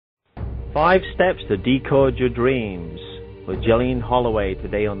5 Steps to Decode Your Dreams with Gillian Holloway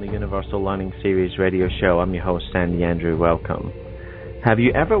today on the Universal Learning Series radio show. I'm your host, Sandy Andrew. Welcome. Have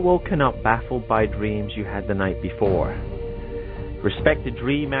you ever woken up baffled by dreams you had the night before? Respected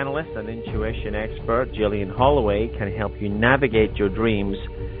dream analyst and intuition expert Gillian Holloway can help you navigate your dreams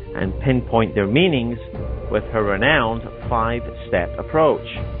and pinpoint their meanings with her renowned 5-step approach.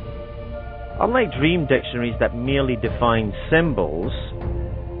 Unlike dream dictionaries that merely define symbols,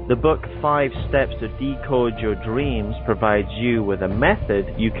 the book 5 Steps to Decode Your Dreams provides you with a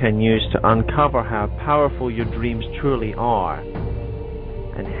method you can use to uncover how powerful your dreams truly are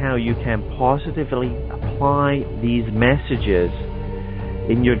and how you can positively apply these messages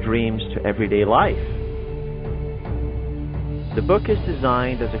in your dreams to everyday life. The book is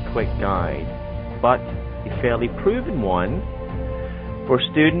designed as a quick guide, but a fairly proven one for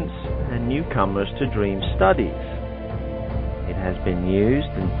students and newcomers to dream studies. It has been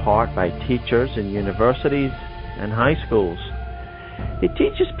used in part by teachers in universities and high schools. It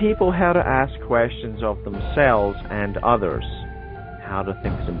teaches people how to ask questions of themselves and others, how to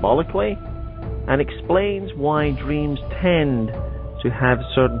think symbolically, and explains why dreams tend to have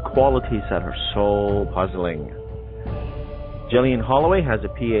certain qualities that are so puzzling. Gillian Holloway has a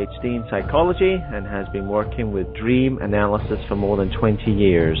PhD in psychology and has been working with dream analysis for more than 20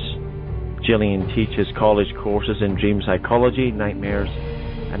 years. Gillian teaches college courses in dream psychology, nightmares,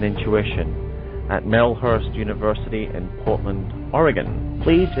 and intuition at Melhurst University in Portland, Oregon.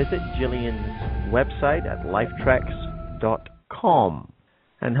 Please visit Gillian's website at lifetracks.com.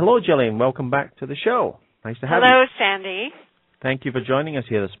 And hello, Gillian. Welcome back to the show. Nice to have you. Hello, Sandy. Thank you for joining us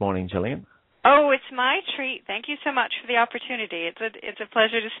here this morning, Gillian. Oh, it's my treat. Thank you so much for the opportunity. It's a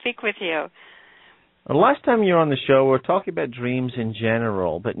pleasure to speak with you. The last time you were on the show, we were talking about dreams in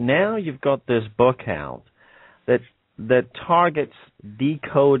general, but now you've got this book out that targets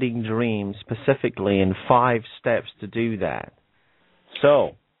decoding dreams specifically in 5 steps to do that.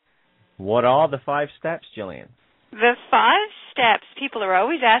 So, what are the 5 steps, Gillian? The 5 steps, people are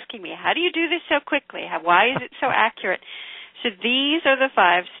always asking me, how do you do this so quickly? Why is it so accurate? So these are the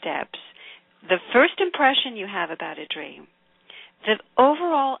 5 steps. The first impression you have about a dream, the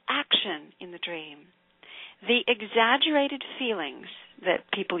overall action in the dream, the exaggerated feelings that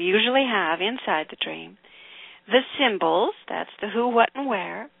people usually have inside the dream, the symbols, that's the who, what, and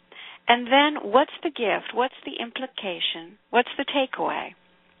where, and then what's the gift, what's the implication, what's the takeaway.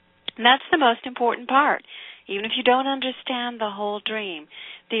 And that's the most important part. Even if you don't understand the whole dream,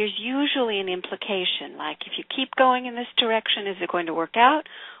 there's usually an implication, like if you keep going in this direction, is it going to work out?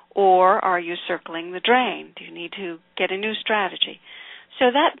 Or are you circling the drain? Do you need to get a new strategy? So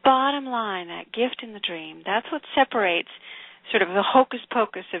that bottom line, that gift in the dream, that's what separates sort of the hocus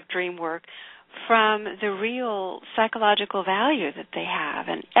pocus of dream work from the real psychological value that they have.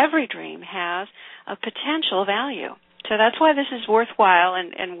 And every dream has a potential value. So that's why this is worthwhile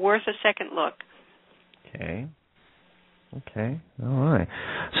and worth a second look. Okay. All right.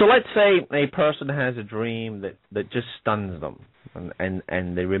 So let's say a person has a dream that just stuns them, and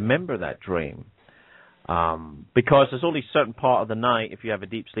they remember that dream. Because there's only a certain part of the night, if you have a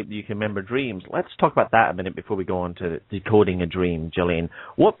deep sleep, that you can remember dreams. Let's talk about that a minute before we go on to decoding a dream, Gillian.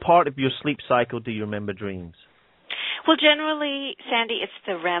 What part of your sleep cycle do you remember dreams? Well, generally, Sandy, it's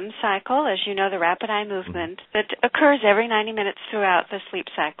the REM cycle, as you know, the rapid eye movement, that occurs every 90 minutes throughout the sleep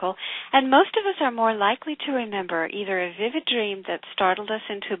cycle. And most of us are more likely to remember either a vivid dream that startled us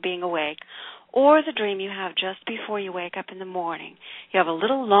into being awake or the dream you have just before you wake up in the morning. You have a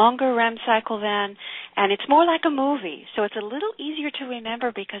little longer REM cycle then, and it's more like a movie. So it's a little easier to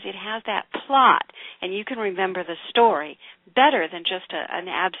remember because it has that plot, and you can remember the story better than just an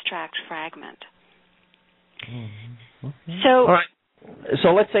abstract fragment. So, all right.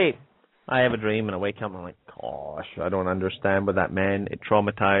 So let's say I have a dream and I wake up and I'm like, gosh, I don't understand what that meant. It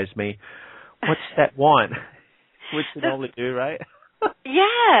traumatized me. What's step 1? Which you normally do, right?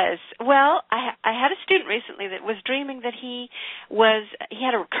 Yes. Well, I had a student recently that was dreaming that he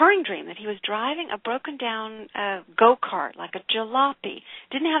had a recurring dream that he was driving a broken down go-kart, like a jalopy.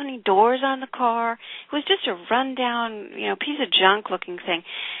 Didn't have any doors on the car. It was just a run down, piece of junk looking thing.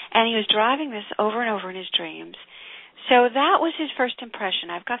 And he was driving this over and over in his dreams. So that was his first impression.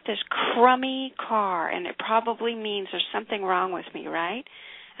 I've got this crummy car, and it probably means there's something wrong with me, right?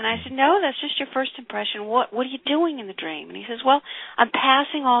 And I said, no, that's just your first impression. What are you doing in the dream? And he says, well, I'm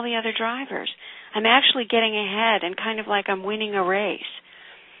passing all the other drivers. I'm actually getting ahead and kind of like I'm winning a race.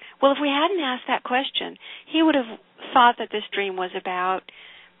 Well, if we hadn't asked that question, he would have thought that this dream was about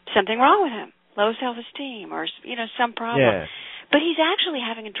something wrong with him, low self-esteem or, some problem. Yeah. But he's actually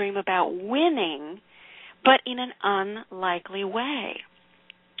having a dream about winning, but in an unlikely way.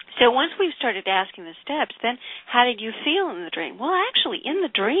 So once we started asking the steps, then how did you feel in the dream? Well, actually, in the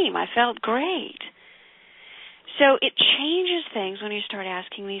dream, I felt great. So it changes things when you start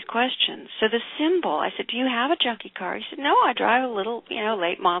asking these questions. So the symbol, I said, do you have a junky car? He said, no, I drive a little,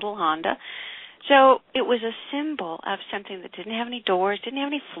 late model Honda. So it was a symbol of something that didn't have any doors, didn't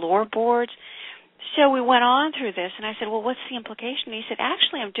have any floorboards. So we went on through this, and I said, well, what's the implication? And he said,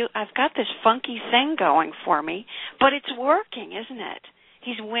 actually, I've got this funky thing going for me, but it's working, isn't it?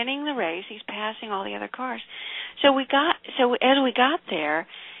 He's winning the race. He's passing all the other cars. So as we got there,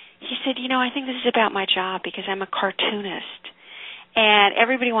 he said, I think this is about my job because I'm a cartoonist, and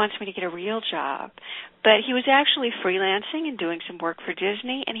everybody wants me to get a real job. But he was actually freelancing and doing some work for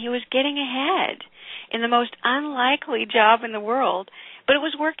Disney, and he was getting ahead in the most unlikely job in the world. But it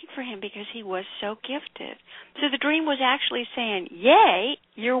was working for him because he was so gifted. So the dream was actually saying, yay,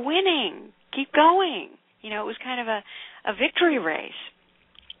 you're winning. Keep going. It was kind of a victory race.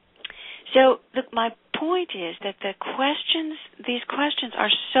 So my point is that these questions are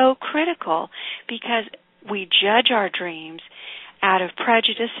so critical because we judge our dreams out of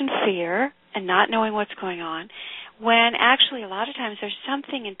prejudice and fear and not knowing what's going on, when actually a lot of times there's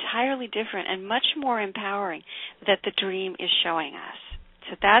something entirely different and much more empowering that the dream is showing us.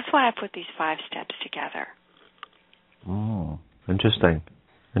 So that's why I put these 5 steps together. Interesting.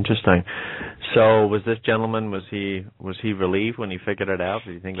 So was this gentleman, was he relieved when he figured it out?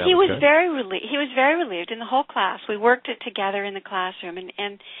 Did you think that was good? He was very relieved. In the whole class, we worked it together in the classroom,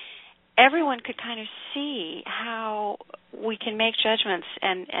 and everyone could kind of see how we can make judgments,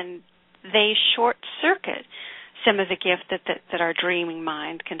 and they short-circuit some of the gift that our dreaming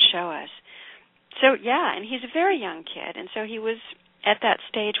mind can show us. So, yeah, and he's a very young kid, and so he was at that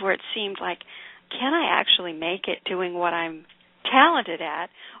stage where it seemed like, can I actually make it doing what I'm talented at,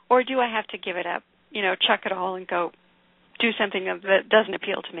 or do I have to give it up, chuck it all and go do something that doesn't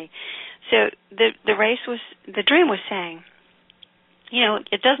appeal to me? So the dream was saying,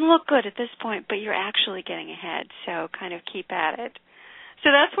 it doesn't look good at this point, but you're actually getting ahead, so kind of keep at it. So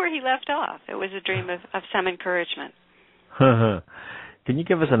that's where he left off. It was a dream of some encouragement. Can you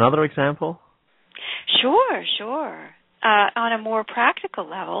give us another example? Sure. On a more practical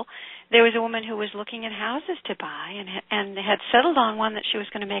level, there was a woman who was looking at houses to buy and had settled on one that she was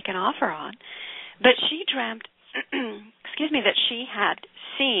going to make an offer on. But she dreamt, that she had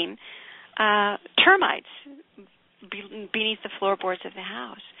seen termites beneath the floorboards of the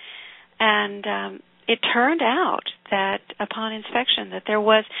house. And it turned out that upon inspection that there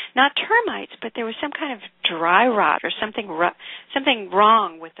was not termites, but there was some kind of dry rot or something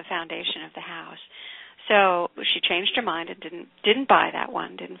wrong with the foundation of the house. So she changed her mind and didn't buy that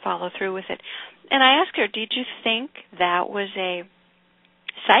one, didn't follow through with it. And I asked her, did you think that was a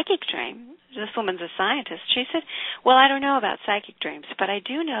psychic dream? This woman's a scientist. She said, well, I don't know about psychic dreams, but I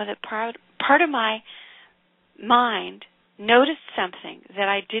do know that part of my mind noticed something that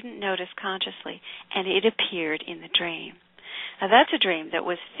I didn't notice consciously, and it appeared in the dream. Now, that's a dream that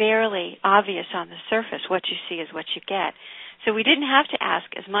was fairly obvious on the surface. What you see is what you get. So we didn't have to ask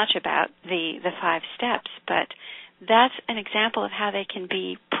as much about the 5 steps, but that's an example of how they can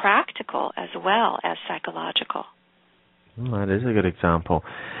be practical as well as psychological. That is a good example.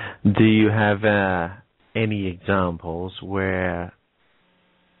 Do you have any examples where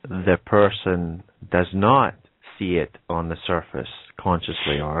the person does not see it on the surface,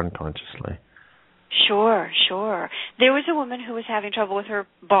 consciously or unconsciously? Sure. There was a woman who was having trouble with her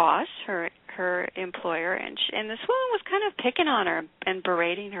boss, her employer, and this woman was kind of picking on her and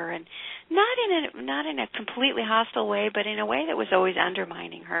berating her, and not in a completely hostile way, but in a way that was always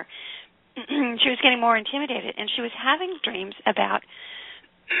undermining her. She was getting more intimidated, and she was having dreams about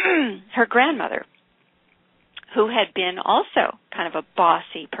her grandmother, who had been also kind of a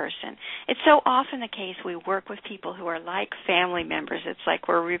bossy person. It's so often the case we work with people who are like family members. It's like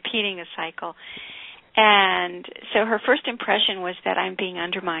we're repeating a cycle. And so her first impression was that I'm being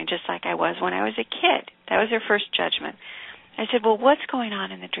undermined just like I was when I was a kid. That was her first judgment. I said, well, what's going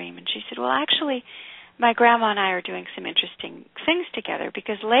on in the dream? And she said, well, actually, my grandma and I are doing some interesting things together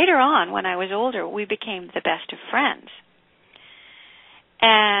because later on, when I was older, we became the best of friends.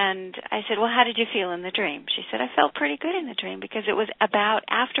 And I said, well, how did you feel in the dream? She said, I felt pretty good in the dream because it was about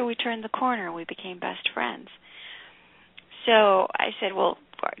after we turned the corner, we became best friends. So I said, well,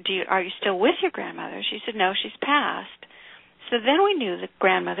 are you still with your grandmother? She said, no, she's passed. So then we knew that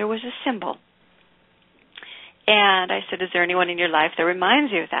grandmother was a symbol. And I said, is there anyone in your life that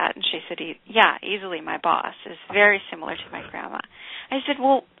reminds you of that? And she said, yeah, easily my boss is very similar to my grandma. I said,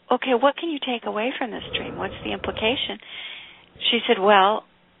 well, okay, what can you take away from this dream? What's the implication? She said, well,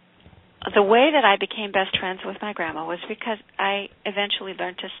 the way that I became best friends with my grandma was because I eventually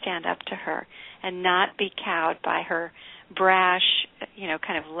learned to stand up to her and not be cowed by her brash,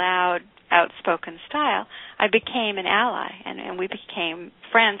 kind of loud, outspoken style. I became an ally, and we became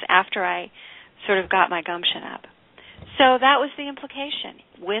friends after I sort of got my gumption up. So that was the implication.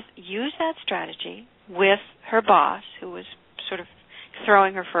 Use that strategy with her boss, who was sort of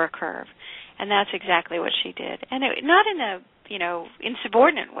throwing her for a curve, and that's exactly what she did. And not in a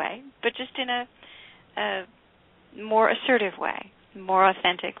insubordinate way, but just in a more assertive way, more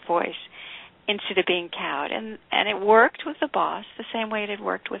authentic voice, instead of being cowed. And it worked with the boss the same way it had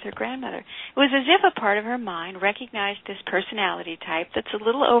worked with her grandmother. It was as if a part of her mind recognized this personality type that's a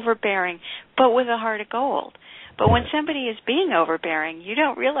little overbearing, but with a heart of gold. But when somebody is being overbearing, you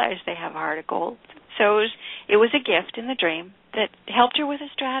don't realize they have a heart of gold. So it was a gift in the dream that helped her with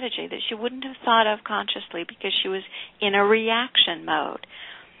a strategy that she wouldn't have thought of consciously because she was in a reaction mode.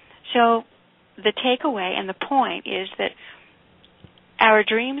 So the takeaway and the point is that our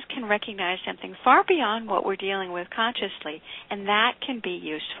dreams can recognize something far beyond what we're dealing with consciously, and that can be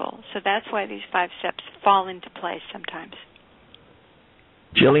useful. So that's why these 5 steps fall into place sometimes.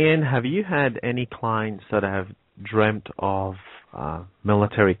 Gillian, have you had any clients that have dreamt of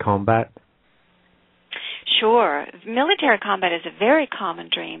military combat? Sure. Military combat is a very common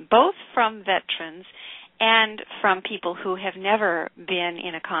dream, both from veterans and from people who have never been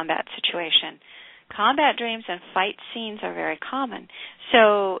in a combat situation. Combat dreams and fight scenes are very common.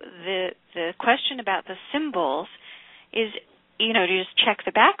 So the question about the symbols is, to just check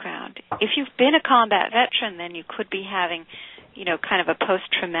the background. If you've been a combat veteran, then you could be having, kind of a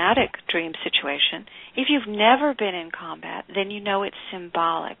post-traumatic dream situation. If you've never been in combat, then it's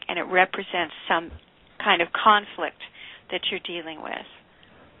symbolic and it represents some kind of conflict that you're dealing with,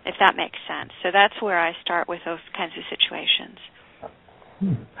 if that makes sense. So that's where I start with those kinds of situations.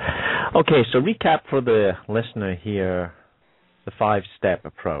 Okay, so recap for the listener here, the 5-step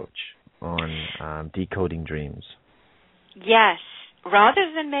approach on decoding dreams. Yes. Rather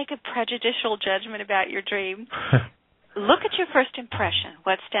than make a prejudicial judgment about your dream, look at your first impression,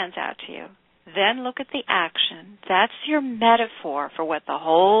 what stands out to you. Then look at the action. That's your metaphor for what the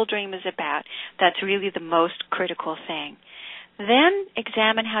whole dream is about. That's really the most critical thing. Then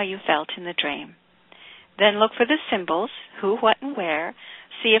examine how you felt in the dream. Then look for the symbols, who, what, and where.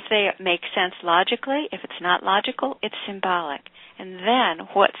 See if they make sense logically. If it's not logical, it's symbolic. And then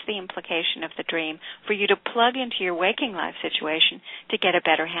what's the implication of the dream for you to plug into your waking life situation to get a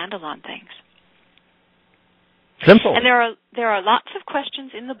better handle on things. Simple. And there are lots of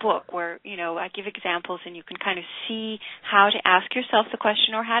questions in the book where, I give examples and you can kind of see how to ask yourself the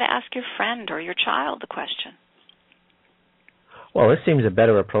question or how to ask your friend or your child the question. Well, this seems a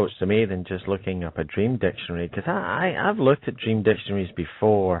better approach to me than just looking up a dream dictionary, because I've looked at dream dictionaries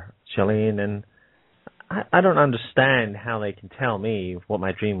before, Gillian, and I don't understand how they can tell me what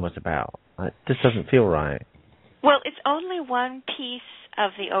my dream was about. It just doesn't feel right. Well, it's only one piece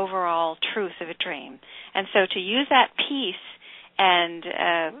of the overall truth of a dream. And so to use that piece and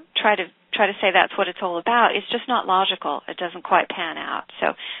try to say that's what it's all about, it's just not logical. It doesn't quite pan out.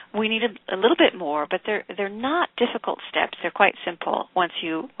 So we need a little bit more, but they're not difficult steps. They're quite simple once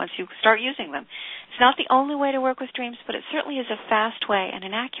you start using them. It's not the only way to work with dreams, but it certainly is a fast way and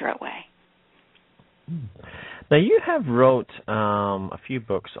an accurate way. Now, you have wrote a few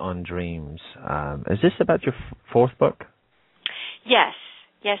books on dreams. Is this about your 4th book? Yes.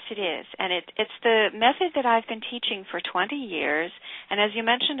 Yes, it is. And it's the method that I've been teaching for 20 years. And as you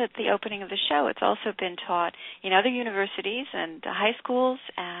mentioned at the opening of the show, it's also been taught in other universities and high schools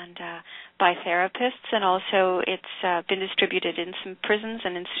and by therapists. And also it's been distributed in some prisons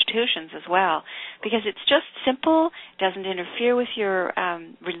and institutions as well. Because it's just simple, doesn't interfere with your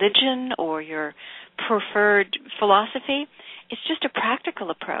religion or your preferred philosophy. It's just a practical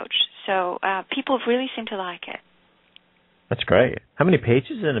approach. So people really seem to like it. That's great. How many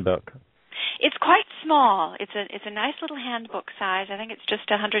pages in a book? It's quite small. It's a nice little handbook size. I think it's just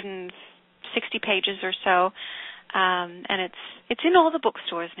 160 pages or so, and it's in all the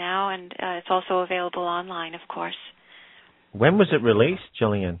bookstores now, and it's also available online, of course. When was it released,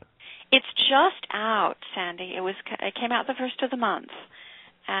 Gillian? It's just out, Sandy. It came out the first of the month,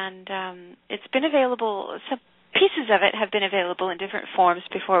 and it's been available. Pieces of it have been available in different forms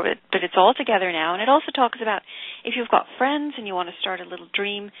before, but it's all together now. And it also talks about if you've got friends and you want to start a little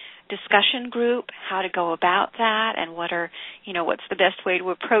dream discussion group, how to go about that, and what's the best way to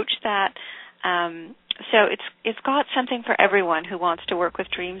approach that. So it's got something for everyone who wants to work with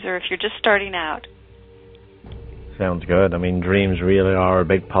dreams, or if you're just starting out. Sounds good. I mean, dreams really are a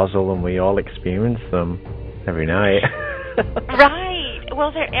big puzzle, and we all experience them every night. Right.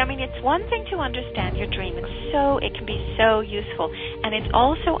 Well, it's one thing to understand your dream. It can be so useful, and it's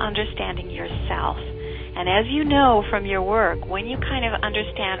also understanding yourself. And as you know from your work, when you kind of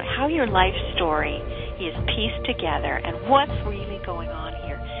understand how your life story is pieced together and what's really going on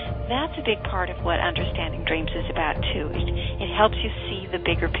here, that's a big part of what understanding dreams is about, too. It helps you see the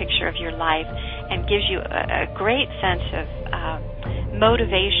bigger picture of your life and gives you a great sense of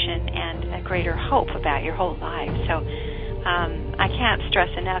motivation and a greater hope about your whole life. So I can't stress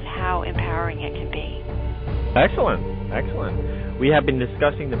enough how empowering it can be. Excellent. We have been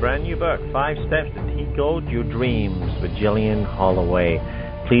discussing the brand new book, 5 Steps to Decode Your Dreams, with Gillian Holloway.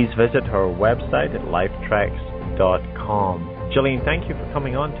 Please visit her website at lifetracks.com. Gillian, thank you for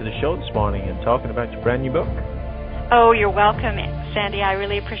coming on to the show this morning and talking about your brand new book. Oh, you're welcome, Sandy. I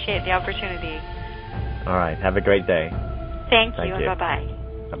really appreciate the opportunity. All right. Have a great day. Thank you, and bye-bye.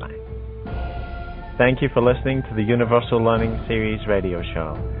 Bye-bye. Thank you for listening to the Universal Learning Series radio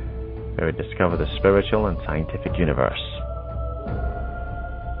show, where we discover the spiritual and scientific universe.